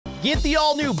Get the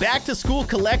all-new back-to-school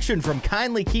collection from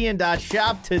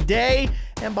kindlykeyin.shop today.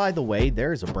 And by the way,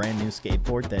 there's a brand new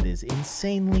skateboard that is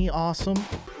insanely awesome.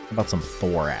 How about some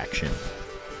Thor action?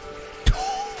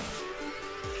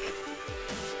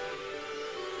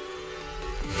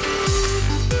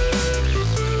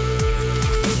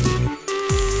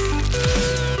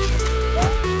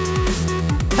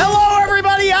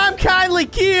 I'm Kindly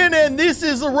Keyin, and this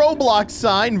is a Roblox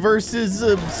sign versus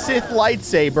a Sith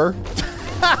lightsaber.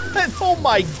 Oh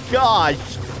my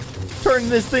gosh. Turning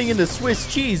this thing into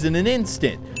Swiss cheese in an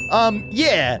instant.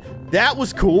 Yeah, that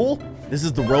was cool. This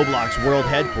is the Roblox World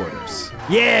Headquarters.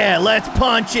 Yeah, let's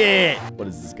punch it. What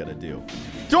is this gonna do?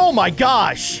 Oh my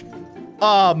gosh.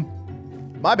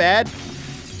 My bad.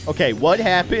 Okay, what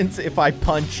happens if I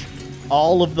punch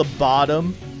all of the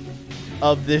bottom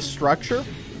of this structure?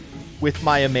 With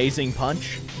my amazing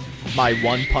punch, my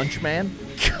one punch man.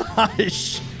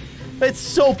 Gosh, it's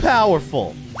so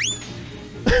powerful.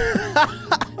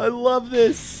 I love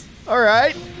this. All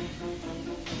right,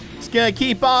 just gonna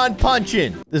keep on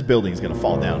punching. This building's gonna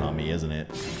fall down on me, isn't it?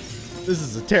 This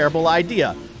is a terrible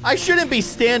idea. I shouldn't be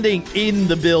standing in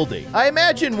the building. I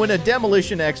imagine when a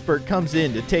demolition expert comes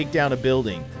in to take down a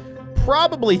building,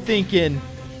 probably thinking,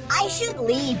 I should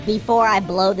leave before I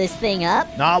blow this thing up.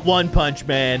 Not one punch,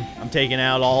 man. I'm taking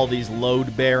out all these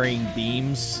load-bearing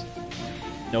beams.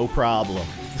 No problem.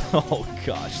 Oh,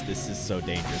 gosh, this is so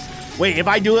dangerous. Wait, if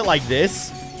I do it like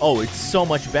this? Oh, it's so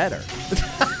much better.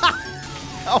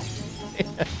 Oh,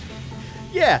 man.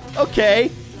 Yeah, okay.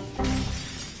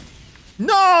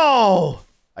 No!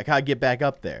 I gotta get back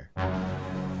up there.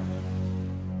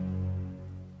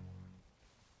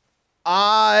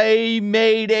 I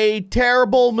made a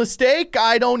terrible mistake.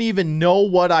 I don't even know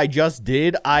what I just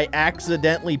did. I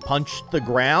accidentally punched the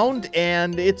ground,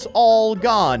 and it's all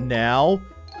gone now.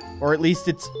 Or at least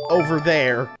it's over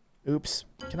there. Oops.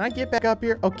 Can I get back up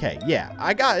here? Okay, yeah.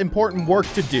 I got important work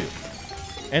to do.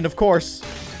 And of course,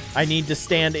 I need to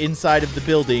stand inside of the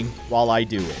building while I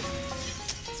do it.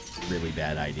 It's a really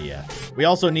bad idea. We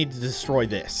also need to destroy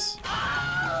this.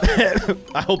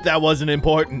 I hope that wasn't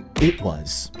important. It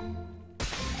was.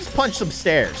 Punch some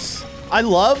stairs. I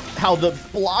love how the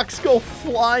blocks go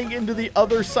flying into the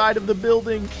other side of the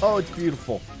building. Oh, it's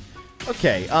beautiful.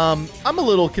 Okay, I'm a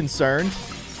little concerned.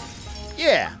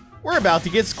 Yeah, we're about to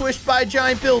get squished by a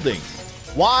giant building.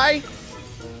 Why?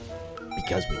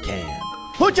 Because we can.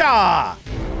 Hooja!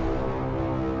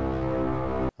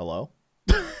 Hello?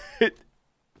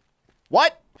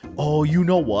 What? Oh, you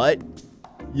know what?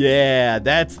 Yeah,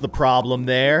 that's the problem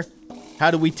there.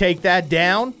 How do we take that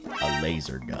down? A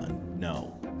laser gun.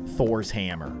 No. Thor's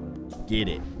hammer. Get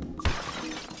it.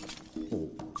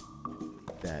 Oh,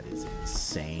 that is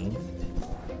insane.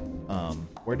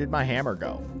 Where did my hammer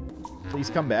go?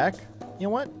 Please come back. You know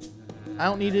what? I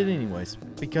don't need it anyways,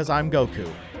 because I'm Goku.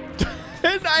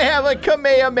 And I have a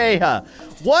Kamehameha.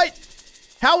 What?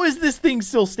 How is this thing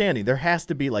still standing? There has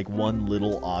to be like one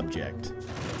little object.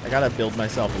 I gotta build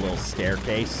myself a little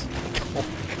staircase. Oh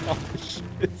gosh,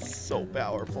 it's so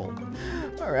powerful.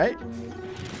 All right.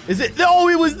 Is it? No,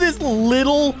 it was this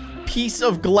little piece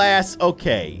of glass.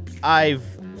 Okay, I've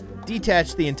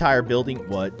detached the entire building.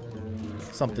 What?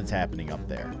 Something's happening up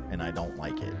there, and I don't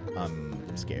like it. I'm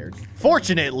scared.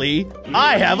 Fortunately,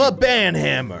 I have a band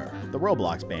hammer. The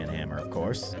Roblox band hammer, of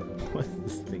course. What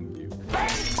does this thing do?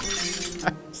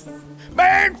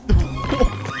 Man!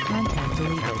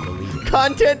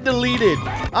 Content deleted.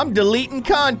 I'm deleting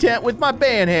content with my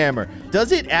band hammer.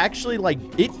 Does it actually, like,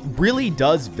 it really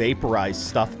does vaporize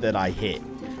stuff that I hit.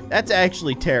 That's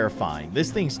actually terrifying.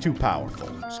 This thing's too powerful.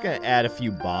 I'm just gonna add a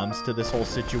few bombs to this whole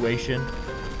situation.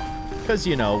 Because,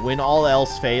 you know, when all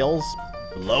else fails,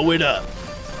 blow it up.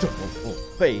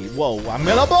 Hey, whoa, I'm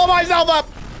gonna blow myself up.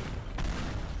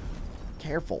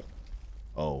 Careful.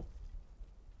 Oh.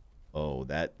 Oh,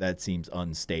 that seems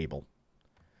unstable.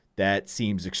 That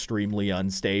seems extremely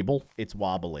unstable. It's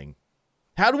wobbling.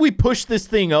 How do we push this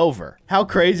thing over? How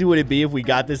crazy would it be if we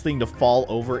got this thing to fall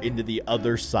over into the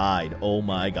other side? Oh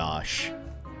my gosh.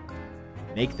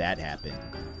 Make that happen.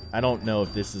 I don't know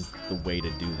if this is the way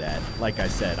to do that. Like I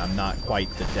said, I'm not quite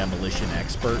the demolition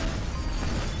expert.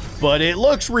 But it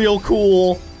looks real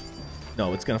cool.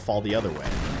 No, it's gonna fall the other way.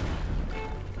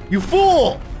 You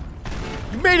fool!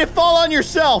 You made it fall on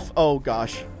yourself! Oh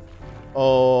gosh.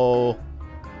 Oh.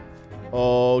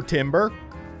 Oh, timber?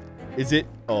 Is it?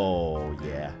 Oh,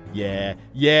 yeah. Yeah.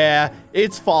 Yeah.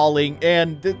 It's falling.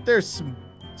 And there's some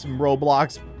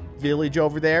Roblox village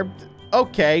over there.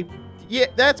 Okay. Yeah,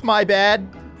 that's my bad.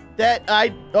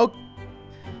 Oh,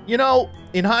 you know,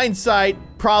 in hindsight,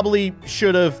 probably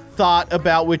should have thought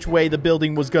about which way the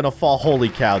building was gonna fall. Holy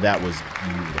cow, that was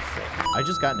beautiful. I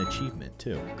just got an achievement,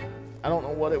 too. I don't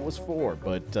know what it was for,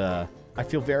 but I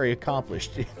feel very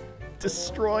accomplished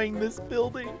destroying this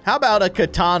building. How about a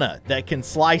katana that can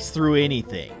slice through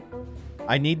anything?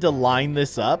 I need to line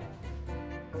this up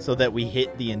so that we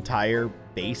hit the entire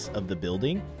base of the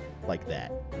building like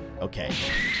that. Okay,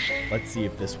 let's see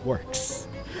if this works.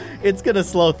 It's gonna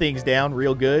slow things down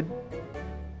real good.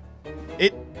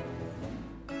 It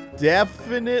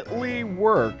definitely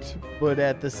worked, but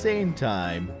at the same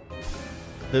time,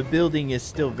 the building is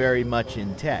still very much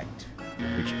intact,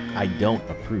 which I don't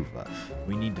approve of.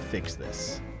 We need to fix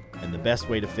this. And the best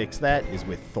way to fix that is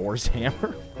with Thor's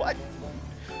hammer. What?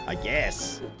 I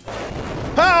guess.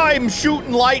 I'm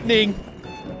shooting lightning!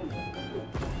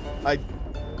 I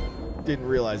didn't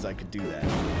realize I could do that.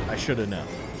 I should have known.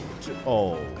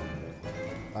 Oh.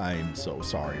 I'm so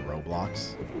sorry,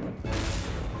 Roblox.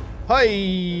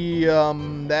 Hey,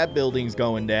 that building's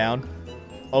going down.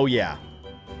 Oh, yeah.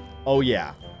 Oh,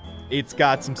 yeah. It's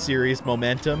got some serious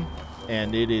momentum,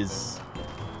 and it is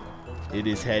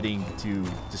heading to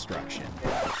destruction.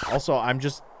 Also, I'm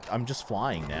just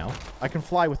flying now. I can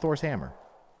fly with Thor's hammer.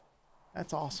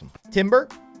 That's awesome. Timber?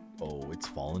 Oh, it's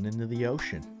fallen into the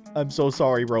ocean. I'm so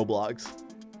sorry, Roblox.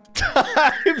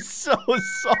 I'm so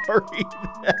sorry.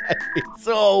 That is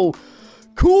so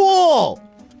cool.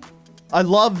 I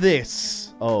love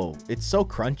this. Oh, it's so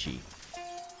crunchy.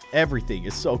 Everything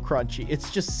is so crunchy.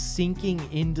 It's just sinking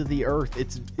into the earth.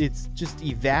 It's just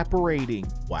evaporating.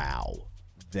 Wow.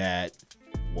 That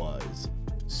was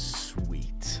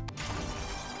sweet.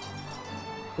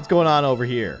 What's going on over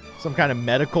here? Some kind of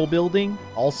medical building?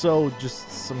 Also just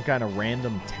some kind of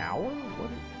random tower?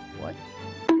 What?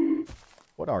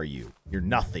 What are you? You're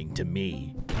nothing to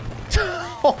me.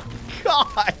 Oh,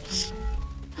 gosh.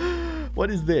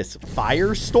 What is this?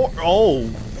 Firestorm? Oh,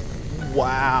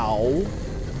 wow.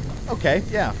 Okay,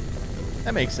 yeah.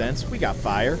 That makes sense. We got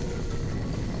fire.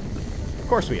 Of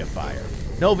course we have fire.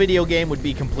 No video game would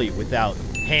be complete without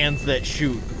hands that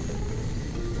shoot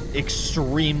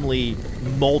extremely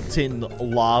molten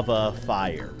lava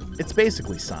fire. It's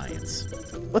basically science.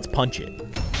 Let's punch it.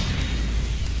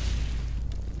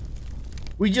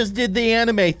 We just did the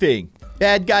anime thing.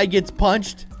 Bad guy gets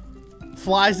punched,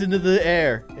 flies into the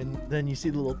air, and then you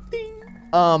see the little ding.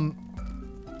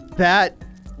 That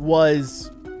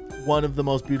was one of the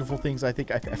most beautiful things I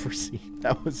think I've ever seen.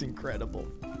 That was incredible.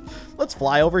 Let's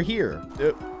fly over here.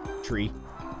 Tree.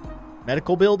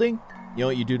 Medical building? You know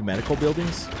what you do to medical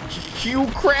buildings? You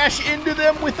crash into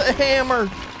them with a hammer.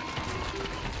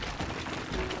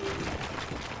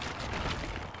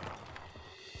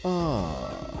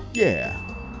 Yeah.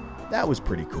 That was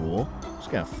pretty cool. Just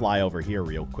gonna fly over here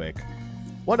real quick.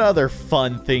 What other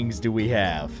fun things do we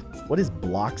have? What is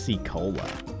Bloxy Cola?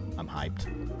 I'm hyped.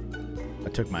 I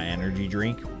took my energy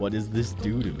drink. What does this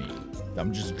do to me?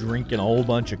 I'm just drinking a whole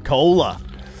bunch of cola.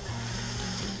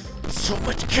 So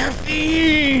much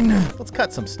caffeine! Let's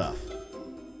cut some stuff.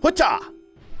 Hutta!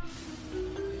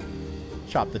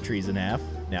 Chop the trees in half.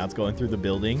 Now it's going through the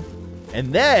building.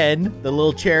 And then, the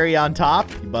little cherry on top,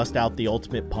 you bust out the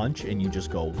ultimate punch and you just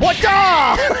go,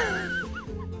 Hutta!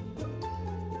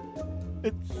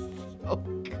 It's so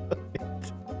good.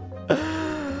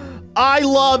 I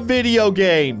love video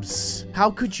games. How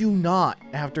could you not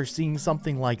after seeing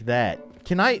something like that?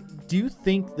 Do you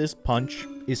think this punch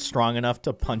is strong enough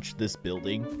to punch this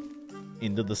building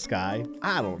into the sky?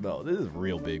 I don't know. This is a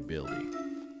real big building.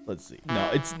 Let's see.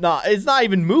 No, it's not. It's not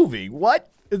even moving. What?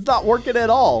 It's not working at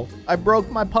all. I broke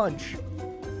my punch.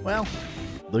 Well,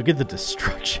 look at the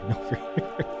destruction over here.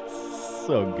 It's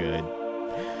so good.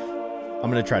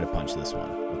 I'm going to try to punch this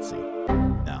one. Let's see.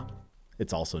 No,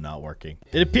 it's also not working.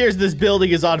 It appears this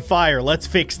building is on fire. Let's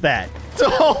fix that.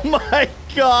 Oh my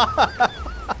gosh.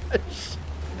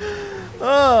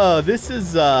 Oh, this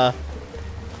is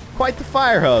quite the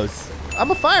fire hose.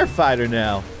 I'm a firefighter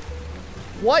now.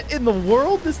 What in the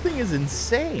world? This thing is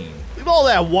insane. Look at all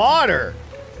that water.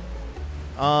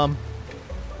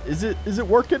 Is it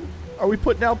working? Are we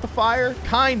putting out the fire?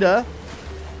 Kinda.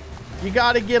 You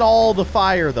gotta get all the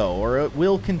fire though, or it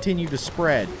will continue to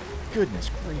spread.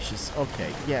 Goodness gracious.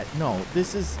 Okay, yeah, no,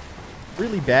 this is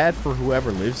really bad for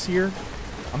whoever lives here.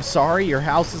 I'm sorry, your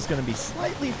house is gonna be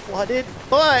slightly flooded,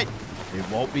 but it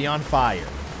won't be on fire.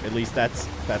 At least that's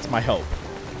my hope.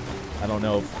 I don't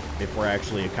know if we're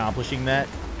actually accomplishing that,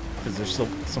 because there's still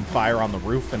some fire on the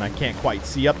roof and I can't quite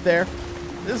see up there.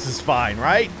 This is fine,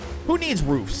 right? Who needs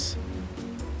roofs?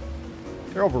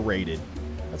 They're overrated.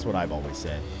 That's what I've always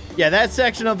said. Yeah, that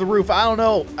section of the roof, I don't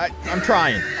know. I'm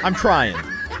trying. I'm trying.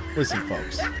 Listen,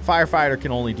 folks, firefighter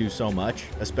can only do so much,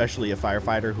 especially a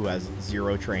firefighter who has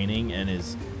 0 training and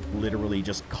is literally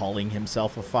just calling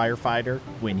himself a firefighter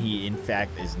when he, in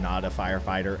fact, is not a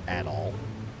firefighter at all.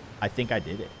 I think I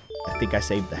did it. I think I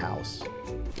saved the house.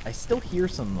 I still hear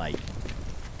some, like,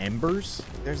 embers.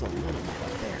 There's a little bit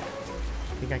up there.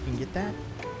 Think I can get that?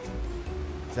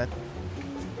 Is that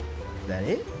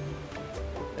it?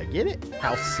 Did I get it?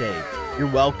 House saved. You're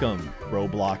welcome,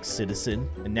 Roblox citizen.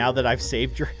 And now that I've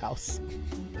saved your house,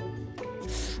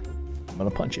 I'm gonna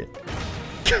punch it.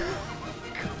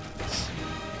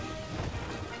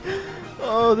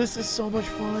 Oh, this is so much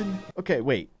fun. Okay,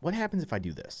 wait. What happens if I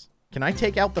do this? Can I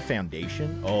take out the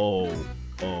foundation? Oh.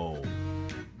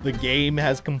 The game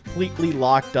has completely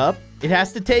locked up. It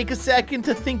has to take a second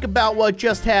to think about what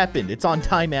just happened. It's on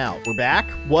timeout. We're back?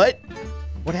 What?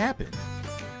 What happened?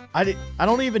 I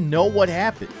don't even know what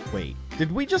happened. Wait, did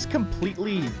we just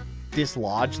completely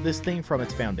dislodge this thing from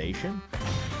its foundation?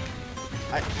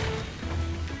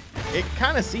 It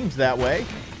kind of seems that way.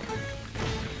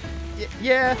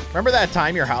 Yeah, remember that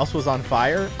time your house was on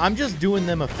fire? I'm just doing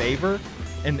them a favor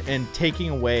and taking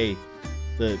away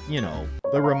the, you know,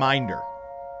 the reminder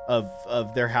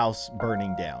of their house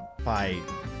burning down by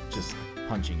just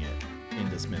punching it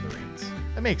into smithereens.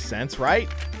 That makes sense, right?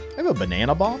 I have a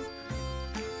banana bomb.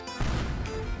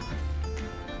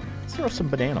 Let's throw some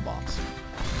banana bombs.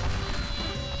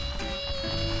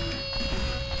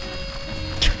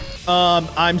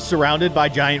 I'm surrounded by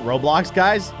giant Roblox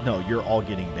guys. No, you're all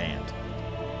getting banned.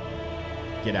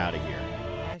 Get out of here.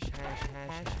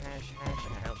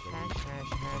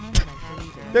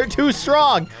 They're too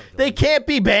strong. They can't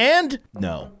be banned.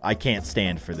 No, I can't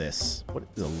stand for this. What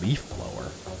is a leaf blower?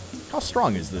 How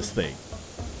strong is this thing?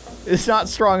 It's not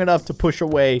strong enough to push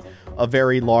away a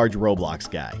very large Roblox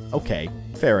guy. Okay,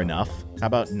 fair enough. How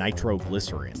about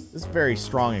nitroglycerin? This is very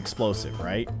strong explosive,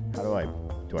 right? How do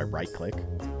I right click?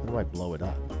 How do I blow it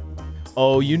up?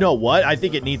 Oh, you know what? I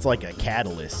think it needs like a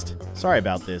catalyst. Sorry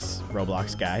about this,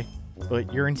 Roblox guy,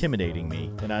 but you're intimidating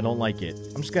me and I don't like it.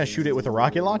 I'm just gonna shoot it with a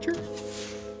rocket launcher.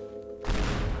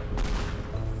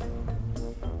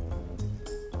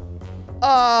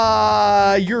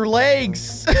 Your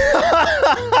legs.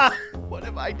 What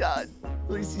have I done?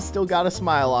 At least he's still got a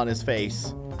smile on his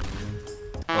face.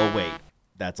 Oh, wait.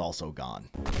 That's also gone.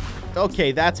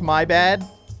 Okay, that's my bad.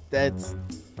 That's...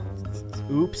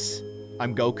 Oops.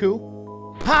 I'm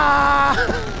Goku. Ha!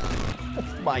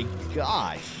 Oh my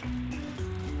gosh.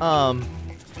 Yeah,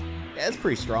 it's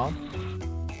pretty strong.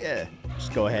 Yeah.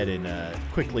 Just go ahead and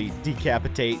quickly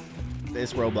decapitate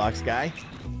this Roblox guy.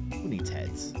 Who needs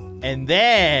heads? And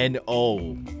then,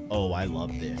 oh, I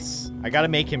love this. I gotta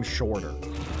make him shorter.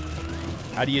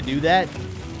 How do you do that?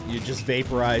 You just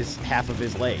vaporize half of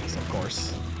his legs, of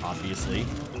course, obviously.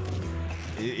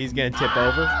 He's gonna tip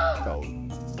over. Oh,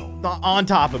 not on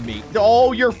top of me.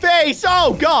 Oh, your face!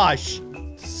 Oh, gosh!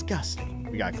 Disgusting.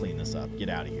 We gotta clean this up. Get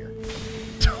out of here.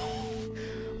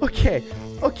 Okay.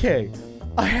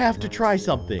 I have to try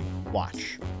something.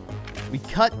 Watch. We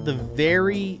cut the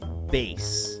very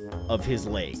base of his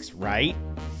legs, right?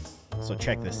 So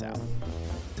check this out.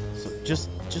 So just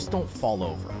don't fall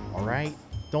over, all right?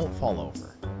 Don't fall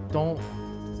over. Don't.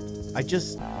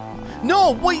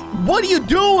 No, wait, what are you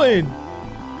doing?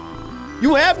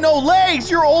 You have no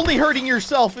legs. You're only hurting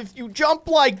yourself if you jump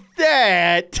like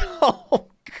that. Oh,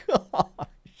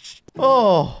 gosh.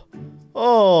 Oh.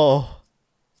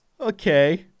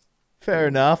 Okay. Fair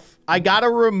enough. I gotta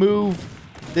remove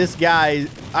this guy.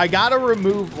 I gotta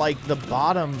remove, like, the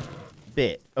bottom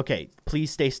bit. Okay,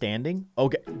 please stay standing.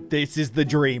 Okay, this is the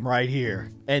dream right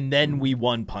here. And then we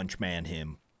One Punch Man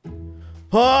him.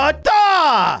 What?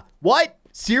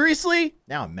 Seriously?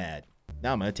 Now I'm mad.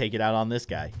 Now I'm gonna take it out on this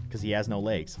guy because he has no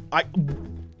legs.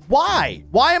 Why?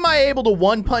 Why am I able to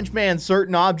One Punch Man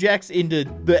certain objects into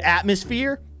the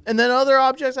atmosphere and then other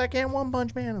objects I can't One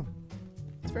Punch Man them?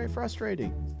 It's very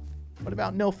frustrating. What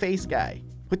about no face guy?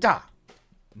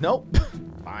 Nope.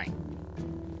 Fine.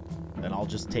 Then I'll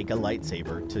just take a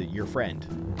lightsaber to your friend.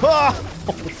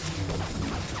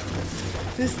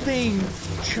 This thing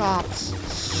chops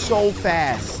so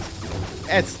fast.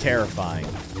 That's terrifying.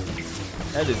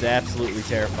 That is absolutely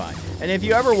terrifying. And if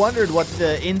you ever wondered what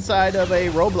the inside of a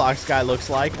Roblox guy looks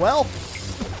like, well,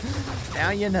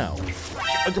 now you know.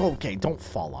 Okay, don't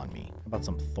fall on me. How about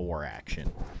some Thor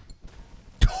action?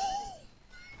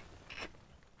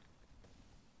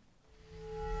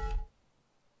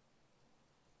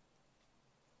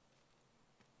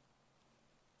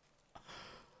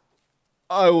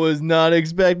 I was not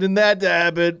expecting that to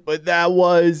happen, but that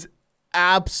was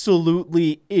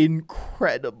absolutely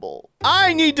incredible.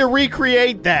 I need to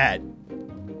recreate that.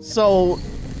 So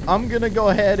I'm gonna go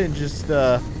ahead and just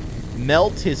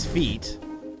melt his feet.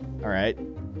 All right.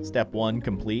 Step 1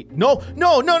 complete. No,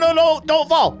 no, no, no, no. Don't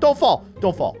fall. Don't fall.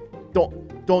 Don't fall.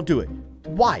 Don't do it.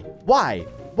 Why? Why?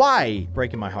 Why?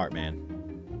 Breaking my heart,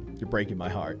 man. You're breaking my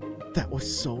heart. That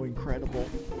was so incredible.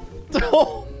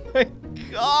 Oh my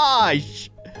gosh.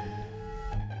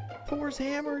 Thor's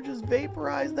hammer just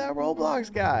vaporized that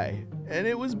Roblox guy. And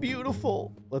it was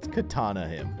beautiful. Let's katana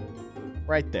him.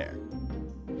 Right there.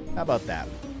 How about that?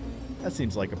 That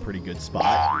seems like a pretty good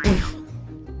spot.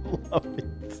 Love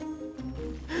it.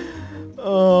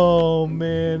 Oh,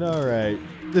 man. All right.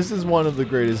 This is one of the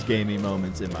greatest gaming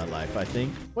moments in my life, I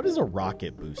think. What is a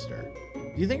rocket booster?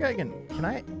 Do you think I can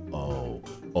I?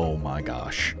 Oh my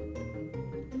gosh.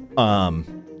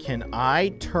 Can I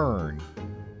turn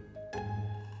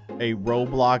a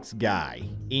Roblox guy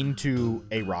into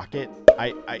a rocket?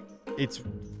 I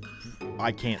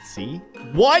can't see.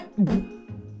 What?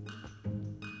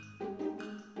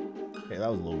 Okay, that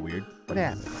was a little weird. What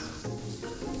happened?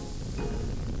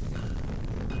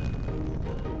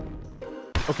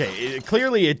 Okay,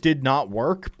 clearly it did not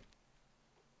work,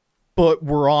 but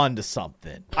we're on to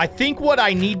something. I think what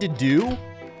I need to do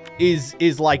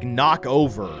is like knock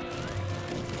over.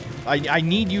 I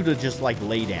need you to just like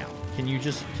lay down. Can you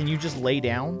just lay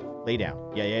down? Lay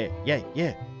down.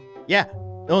 Yeah.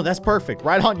 Oh, that's perfect.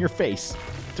 Right on your face.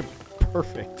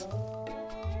 Perfect.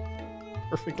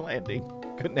 Perfect landing.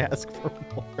 Couldn't ask for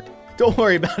more. Don't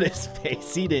worry about his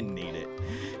face. He didn't need it.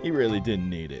 He really didn't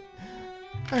need it.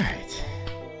 All right.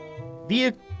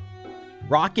 Via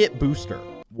rocket booster.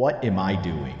 What am I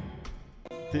doing?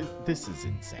 This is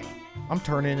insane. I'm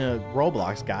turning a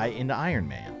Roblox guy into Iron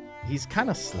Man. He's kind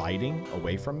of sliding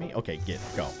away from me. Okay,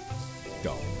 go.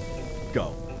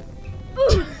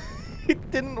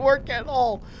 It didn't work at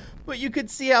all. But you could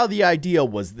see how the idea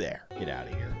was there. Get out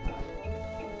of here.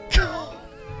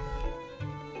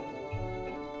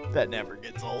 That never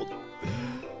gets old.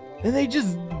 And they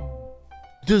just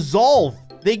dissolve.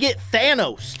 They get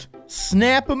Thanos'd.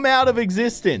 Snap them out of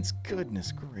existence.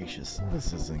 Goodness gracious.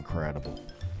 This is incredible.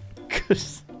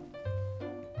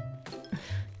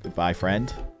 Goodbye,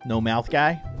 friend. No mouth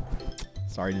guy.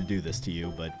 Sorry to do this to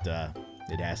you, but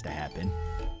it has to happen.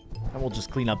 And we'll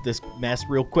just clean up this mess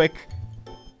real quick.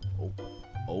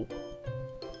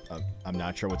 I'm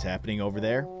not sure what's happening over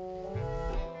there.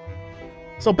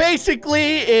 So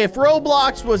basically, if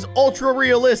Roblox was ultra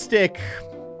realistic,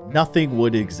 nothing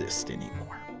would exist anymore.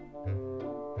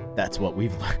 That's what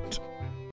we've learned.